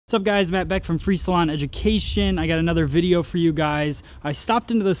What's up guys, Matt Beck from Free Salon Education. I got another video for you guys. I stopped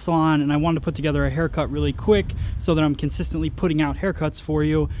into the salon and I wanted to put together a haircut really quick so that I'm consistently putting out haircuts for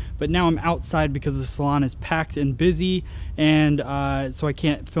you. But now I'm outside because the salon is packed and busy, and so I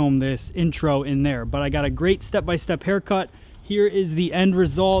can't film this intro in there. But I got a great step-by-step haircut. Here is the end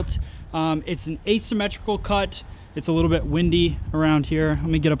result. It's an asymmetrical cut. It's a little bit windy around here. Let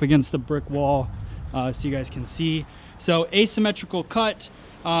me get up against the brick wall so you guys can see. So asymmetrical cut.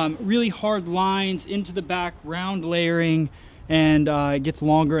 Really hard lines into the back, round layering, and it gets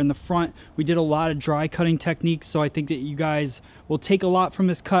longer in the front. We did a lot of dry cutting techniques, so I think that you guys will take a lot from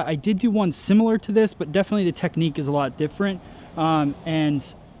this cut. I did do one similar to this, but definitely the technique is a lot different. And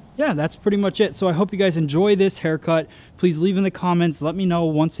yeah, that's pretty much it. So I hope you guys enjoy this haircut. Please leave in the comments. Let me know.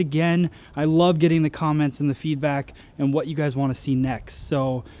 Once again, I love getting the comments and the feedback and what you guys want to see next.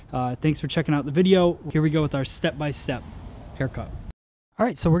 So thanks for checking out the video. Here we go with our step-by-step haircut. All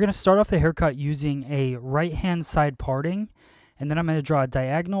right, so we're going to start off the haircut using a right-hand side parting, and then I'm going to draw a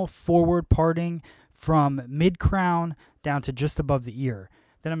diagonal forward parting from mid-crown down to just above the ear.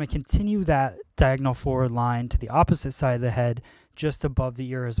 Then I'm going to continue that diagonal forward line to the opposite side of the head, just above the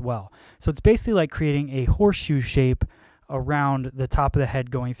ear as well. So it's basically like creating a horseshoe shape around the top of the head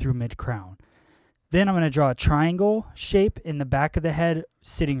going through mid-crown. Then I'm going to draw a triangle shape in the back of the head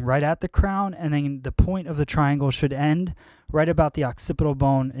sitting right at the crown, and then the point of the triangle should end right about the occipital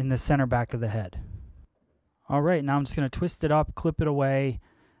bone in the center back of the head. All right, now I'm just going to twist it up, clip it away,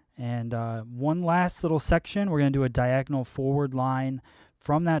 and one last little section. We're going to do a diagonal forward line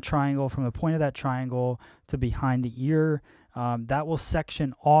from that triangle, from the point of that triangle to behind the ear. That will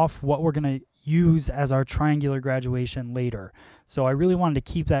section off what we're going to use as our triangular graduation later. So I really wanted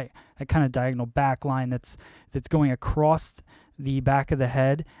to keep that kind of diagonal back line that's going across the back of the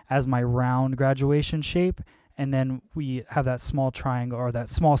head as my round graduation shape, and then we have that small triangle or that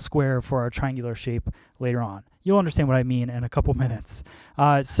small square for our triangular shape later on. You'll understand what I mean in a couple minutes.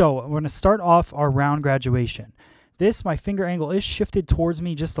 So we're going to start off our round graduation. My finger angle is shifted towards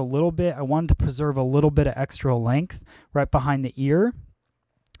me just a little bit. I wanted to preserve a little bit of extra length right behind the ear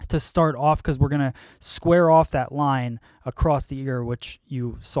to start off, because we're going to square off that line across the ear, which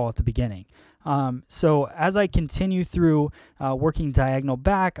you saw at the beginning. So as I continue through working diagonal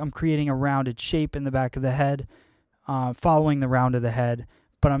back, I'm creating a rounded shape in the back of the head, following the round of the head.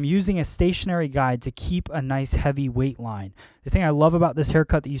 But I'm using a stationary guide to keep a nice heavy weight line. The thing I love about this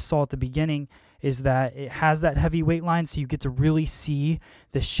haircut that you saw at the beginning is that it has that heavy weight line, so you get to really see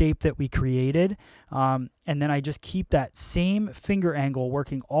the shape that we created. And then I just keep that same finger angle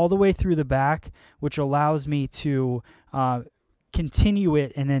working all the way through the back, which allows me to continue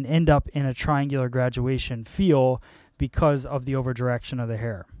it and then end up in a triangular graduation feel because of the over direction of the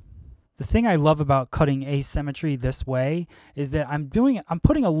hair. The thing I love about cutting asymmetry this way is that I'm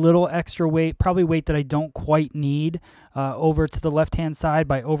putting a little extra weight, probably weight that I don't quite need, over to the left-hand side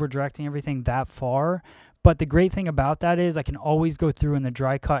by over-directing everything that far. But the great thing about that is I can always go through in the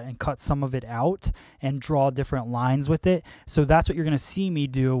dry cut and cut some of it out and draw different lines with it. So that's what you're going to see me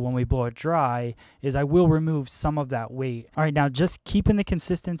do when we blow it dry, is I will remove some of that weight. All right, now just keeping the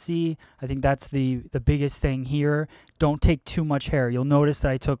consistency. I think that's the biggest thing here. Don't take too much hair. You'll notice that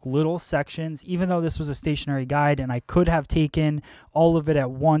I took little sections, even though this was a stationary guide and I could have taken all of it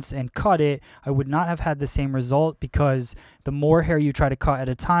at once and cut it, I would not have had the same result, because the more hair you try to cut at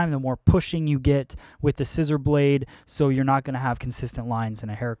a time, the more pushing you get with the scissor blade, so you're not going to have consistent lines in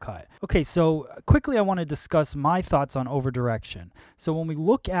a haircut. Okay, so quickly I want to discuss my thoughts on over direction. So when we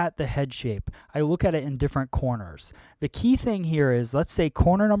look at the head shape, I look at it in different corners. The key thing here is, let's say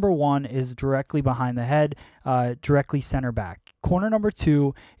corner number 1 is directly behind the head, directly center back. Corner number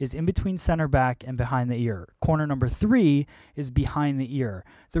 2 is in between center back and behind the ear. Corner number 3 is behind the ear.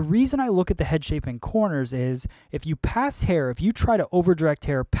 The reason I look at the head shape in corners is if you try to over direct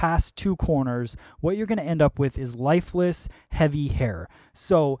hair past 2 corners, what you're going to end up with is lifeless, heavy hair.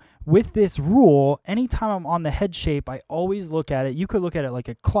 So with this rule, anytime I'm on the head shape, I always look at it. You could look at it like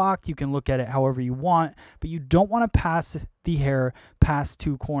a clock. You can look at it however you want, but you don't want to pass the hair past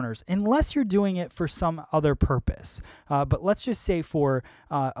 2 corners unless you're doing it for some other purpose. But let's just say for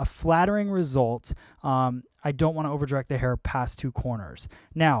a flattering result, I don't want to over direct the hair past 2 corners.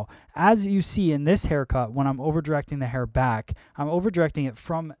 Now, as you see in this haircut, when I'm over directing the hair back, I'm over directing it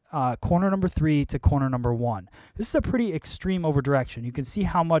from corner number 3 to corner number 1. This is a pretty extreme over direction. You can see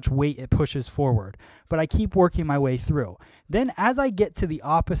how much weight it pushes forward, but I keep working my way through. Then as I get to the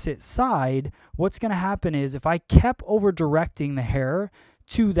opposite side, what's going to happen is if I kept over directing the hair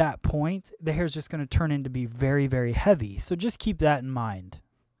to that point, the hair is just going to turn into be very, very heavy. So just keep that in mind.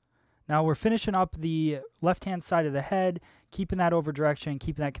 Now we're finishing up the left-hand side of the head, keeping that over direction,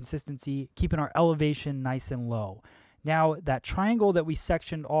 keeping that consistency, keeping our elevation nice and low. Now that triangle that we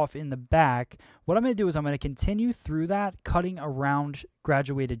sectioned off in the back, what I'm going to do is I'm going to continue through that, cutting a round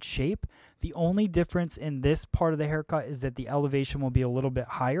graduated shape. The only difference in this part of the haircut is that the elevation will be a little bit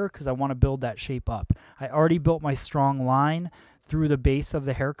higher because I want to build that shape up. I already built my strong line through the base of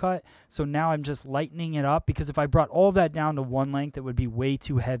the haircut, so now I'm just lightening it up, because if I brought all of that down to one length, it would be way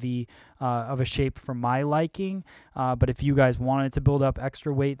too heavy of a shape for my liking. But if you guys wanted to build up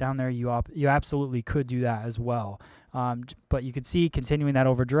extra weight down there, you absolutely could do that as well. But you can see, continuing that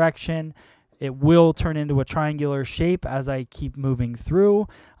over direction, it will turn into a triangular shape as I keep moving through,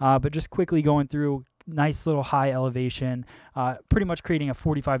 but just quickly going through, nice little high elevation, pretty much creating a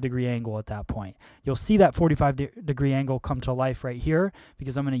 45-degree angle at that point. You'll see that 45-degree angle come to life right here,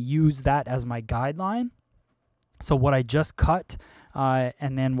 because I'm going to use that as my guideline. So what I just cut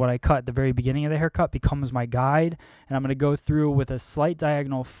and then what I cut at the very beginning of the haircut becomes my guide, and I'm going to go through with a slight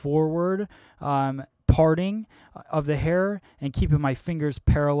diagonal forward parting of the hair and keeping my fingers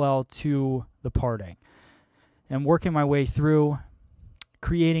parallel to the parting and working my way through,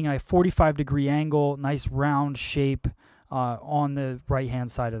 creating a 45-degree angle, nice round shape on the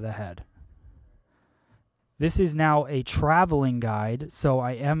right-hand side of the head. This is now a traveling guide, so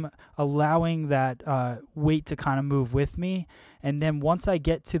I am allowing that weight to kind of move with me. And then once I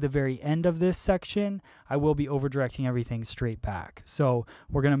get to the very end of this section, I will be over-directing everything straight back. So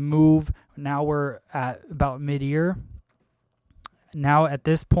we're going to move. Now we're at about mid-ear. Now at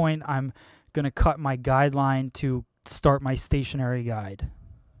this point, I'm going to cut my guideline to start my stationary guide.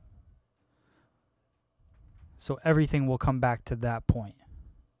 So everything will come back to that point.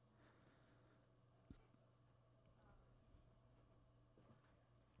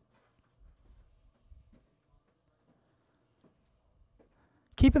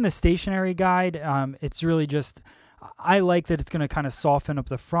 Keeping the stationary guide, it's really just, I like that it's going to kind of soften up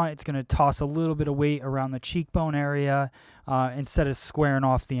the front. It's going to toss a little bit of weight around the cheekbone area instead of squaring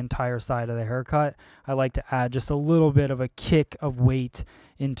off the entire side of the haircut. I like to add just a little bit of a kick of weight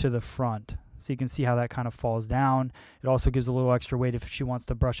into the front. So you can see how that kind of falls down. It also gives a little extra weight if she wants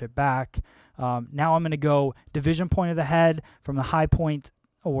to brush it back. Now I'm going to go division point of the head from the high point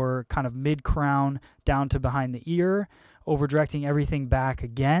or kind of mid-crown down to behind the ear, over-directing everything back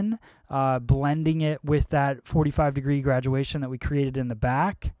again, blending it with that 45-degree graduation that we created in the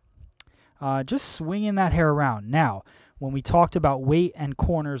back. Just swinging that hair around. Now, when we talked about weight and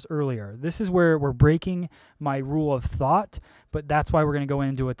corners earlier, this is where we're breaking my rule of thought, but that's why we're going to go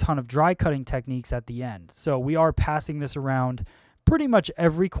into a ton of dry cutting techniques at the end. So we are passing this around pretty much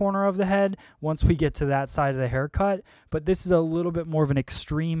every corner of the head once we get to that side of the haircut, but this is a little bit more of an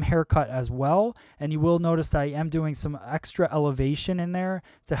extreme haircut as well, and you will notice that I am doing some extra elevation in there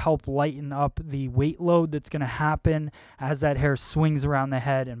to help lighten up the weight load that's going to happen as that hair swings around the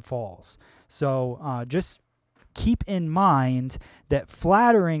head and falls. So just keep in mind that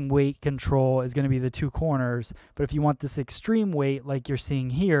flattering weight control is going to be the two corners, but if you want this extreme weight like you're seeing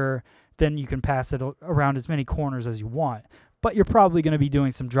here, then you can pass it around as many corners as you want. But you're probably going to be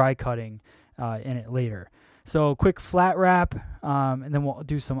doing some dry cutting in it later. So quick flat wrap, and then we'll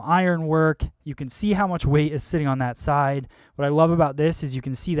do some iron work. You can see how much weight is sitting on that side. What I love about this is you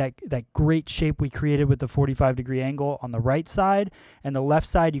can see that great shape we created with the 45-degree angle on the right side, and the left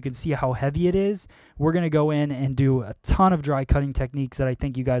side you can see how heavy it is. We're going to go in and do a ton of dry cutting techniques that I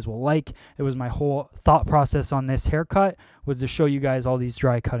think you guys will like. It was my whole thought process on this haircut, was to show you guys all these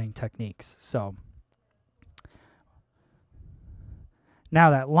dry cutting techniques. So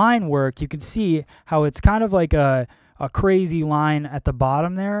now that line work, you can see how it's kind of like a crazy line at the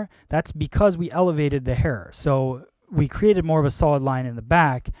bottom there. That's because we elevated the hair. So we created more of a solid line in the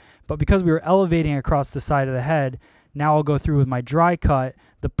back, but because we were elevating across the side of the head, now I'll go through with my dry cut,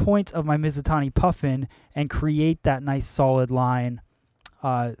 the point of my Mizutani puffin, and create that nice solid line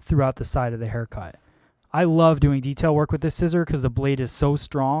throughout the side of the haircut. I love doing detail work with this scissor because the blade is so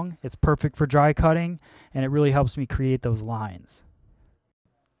strong. It's perfect for dry cutting, and it really helps me create those lines.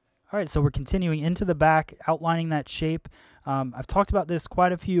 All right, so we're continuing into the back, outlining that shape. I've talked about this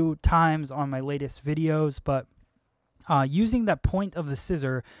quite a few times on my latest videos, but using that point of the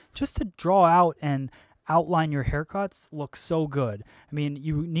scissor just to draw out and outline your haircuts looks so good. I mean,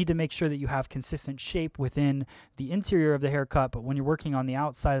 you need to make sure that you have consistent shape within the interior of the haircut, but when you're working on the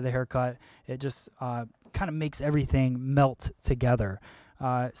outside of the haircut, it just kind of makes everything melt together.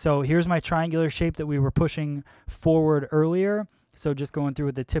 So here's my triangular shape that we were pushing forward earlier. So just going through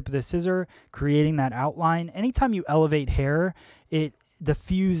with the tip of the scissor, creating that outline. Anytime you elevate hair, it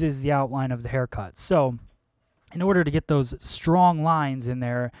diffuses the outline of the haircut. So in order to get those strong lines in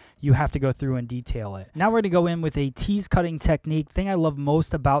there, you have to go through and detail it. Now we're going to go in with a tease cutting technique. The thing I love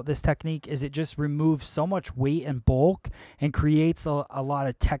most about this technique is it just removes so much weight and bulk and creates a lot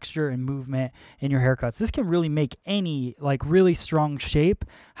of texture and movement in your haircuts. This can really make any like really strong shape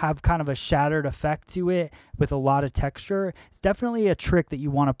have kind of a shattered effect to it with a lot of texture. It's definitely a trick that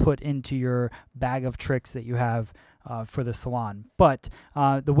you want to put into your bag of tricks that you have for the salon. But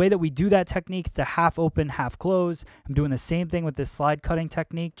the way that we do that technique, it's a half open, half close. I'm doing the same thing with this slide cutting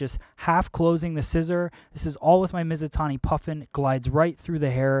technique, just half closing the scissor. This is all with my Mizutani puffin. It glides right through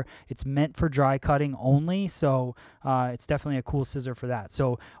the hair. It's meant for dry cutting only, so it's definitely a cool scissor for that.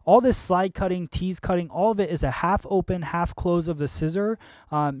 So all this slide cutting, tease cutting, all of it is a half open, half close of the scissor.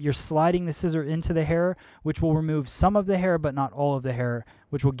 You're sliding the scissor into the hair, which will remove some of the hair, but not all of the hair,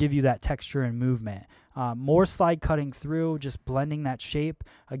 which will give you that texture and movement. More slide cutting through, just blending that shape.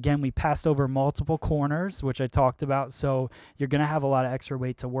 Again, we passed over multiple corners, which I talked about, so you're going to have a lot of extra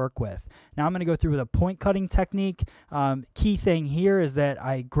weight to work with. Now I'm going to go through with a point cutting technique. Key thing here is that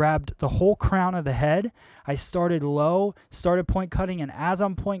I grabbed the whole crown of the head. I started low, started point cutting, and as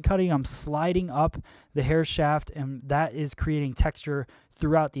I'm point cutting, I'm sliding up the hair shaft, and that is creating texture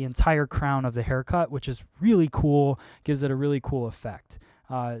throughout the entire crown of the haircut, which is really cool, gives it a really cool effect.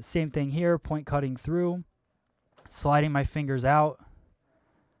 Same thing here, point cutting through, sliding my fingers out,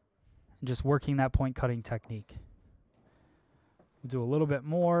 and just working that point cutting technique. We'll do a little bit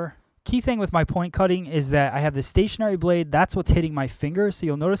more. Key thing with my point cutting is that I have the stationary blade. That's what's hitting my finger, so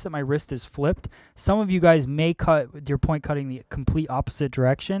you'll notice that my wrist is flipped. Some of you guys may cut with your point cutting the complete opposite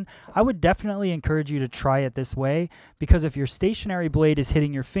direction. I would definitely encourage you to try it this way, because if your stationary blade is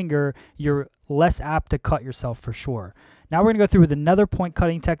hitting your finger, you're less apt to cut yourself for sure. Now we're going to go through with another point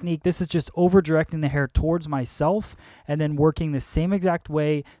cutting technique. This is just over directing the hair towards myself and then working the same exact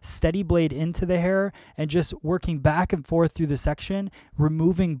way, steady blade into the hair and just working back and forth through the section,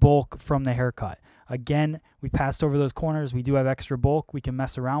 removing bulk from the haircut. Again, we passed over those corners. We do have extra bulk we can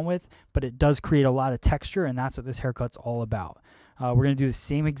mess around with, but it does create a lot of texture, and that's what this haircut's all about. We're going to do the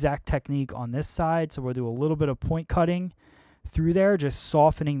same exact technique on this side, so we'll do a little bit of point cutting through there, just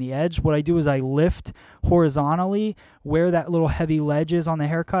softening the edge. What I do is I lift horizontally where that little heavy ledge is on the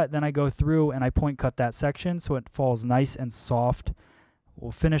haircut, then I go through and I point cut that section so it falls nice and soft.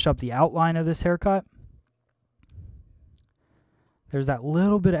 We'll finish up the outline of this haircut. There's that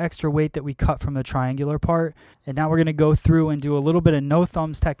little bit of extra weight that we cut from the triangular part. And now we're going to go through and do a little bit of no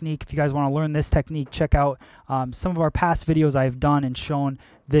thumbs technique. If you guys want to learn this technique, check out some of our past videos I've done and shown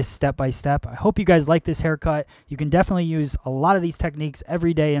this step by step. I hope you guys like this haircut. You can definitely use a lot of these techniques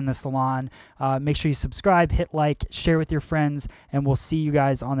every day in the salon. Make sure you subscribe, hit like, share with your friends, and we'll see you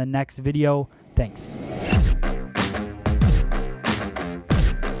guys on the next video. Thanks.